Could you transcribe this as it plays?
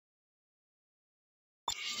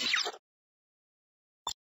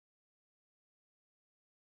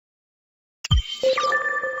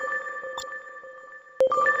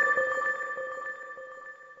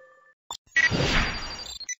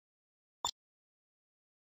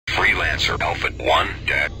Freelancer Alpha 1.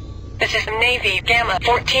 This is Navy Gamma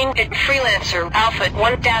 14 at Freelancer Alpha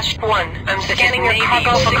 1-1. I'm scanning your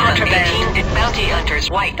cargo for contraband. 18 Bounty Hunters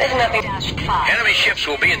White. There's nothing. -5. Enemy ships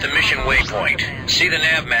will be at the mission waypoint. See the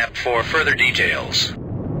nav map for further details.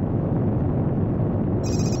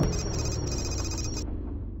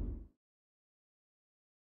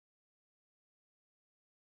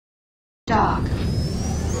 Dock.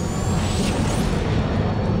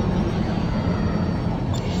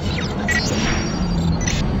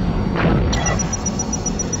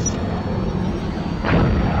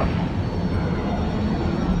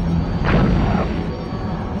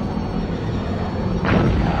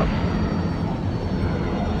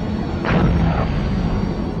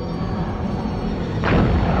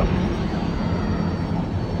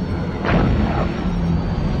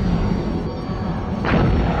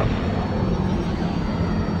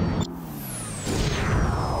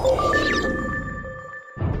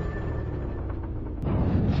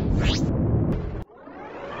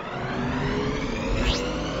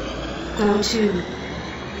 Go to.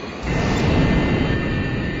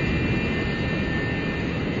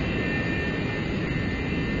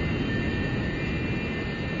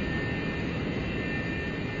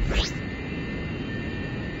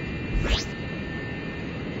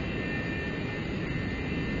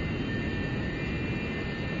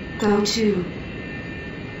 Go to.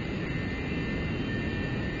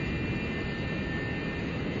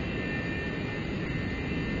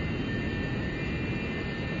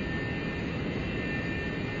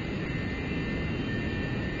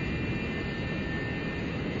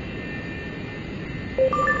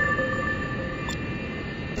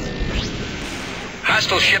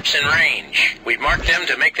 Hostile ships in range. We've marked them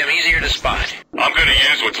to make them easier to spot. I'm gonna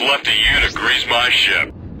use what's left of you to grease my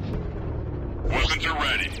ship. Weapons are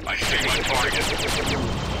ready. I see my target.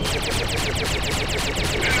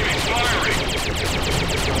 Enemy firing!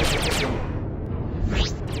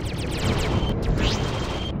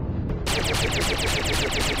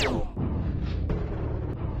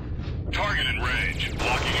 Target in range.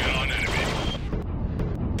 Locking in on enemy.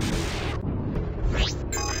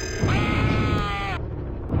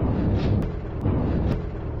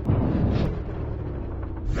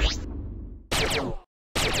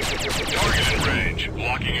 Target in range.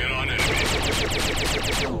 Locking in on enemy.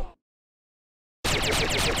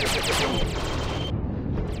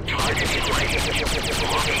 Target in range.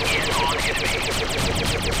 Locking in on enemy.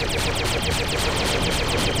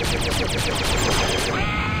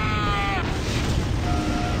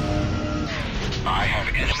 I have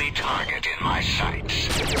enemy target in my sights.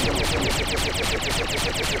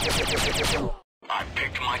 I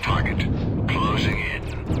picked my target. Closing in.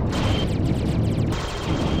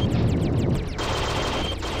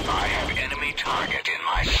 I have enemy target in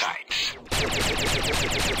my sights.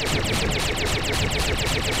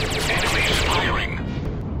 Enemies firing.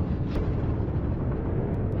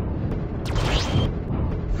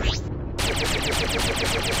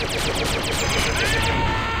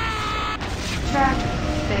 Tractor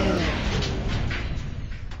failure.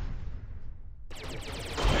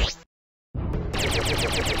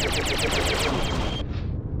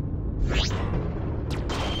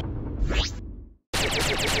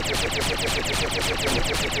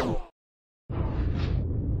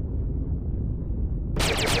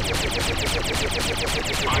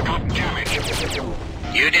 I got damage.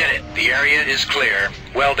 You did it. The area is clear.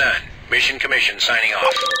 Well done. Mission Commission signing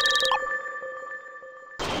off.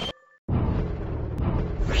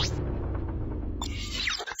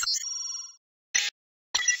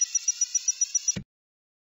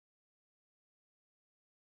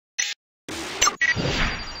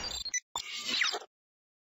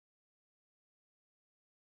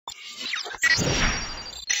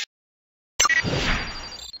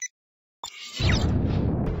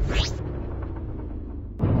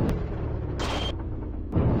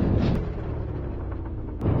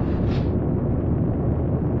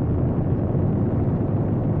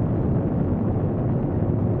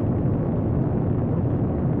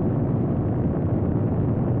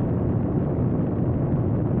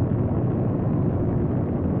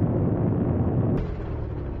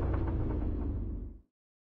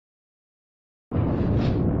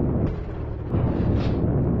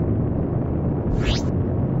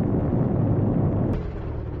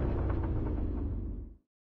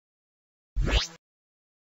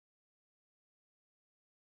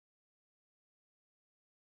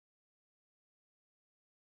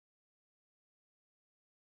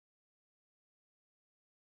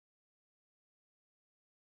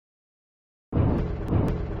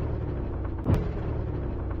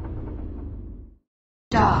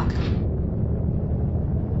 Dock.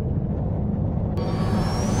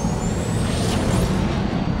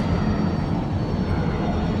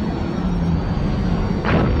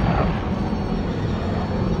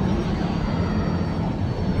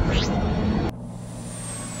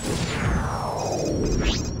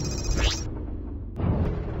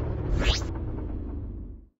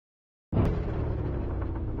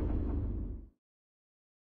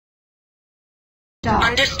 dock.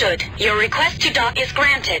 Understood. Your request to dock is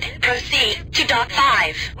granted. Proceed to Dock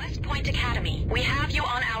 5. West Point Academy, we have you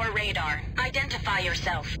on our radar. Identify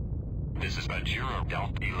yourself. This is Ajira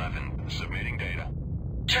Delta 11, submitting data.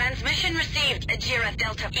 Transmission received, Ajira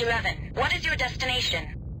Delta 11. What is your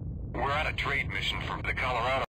destination? We're on a trade mission from the Colorado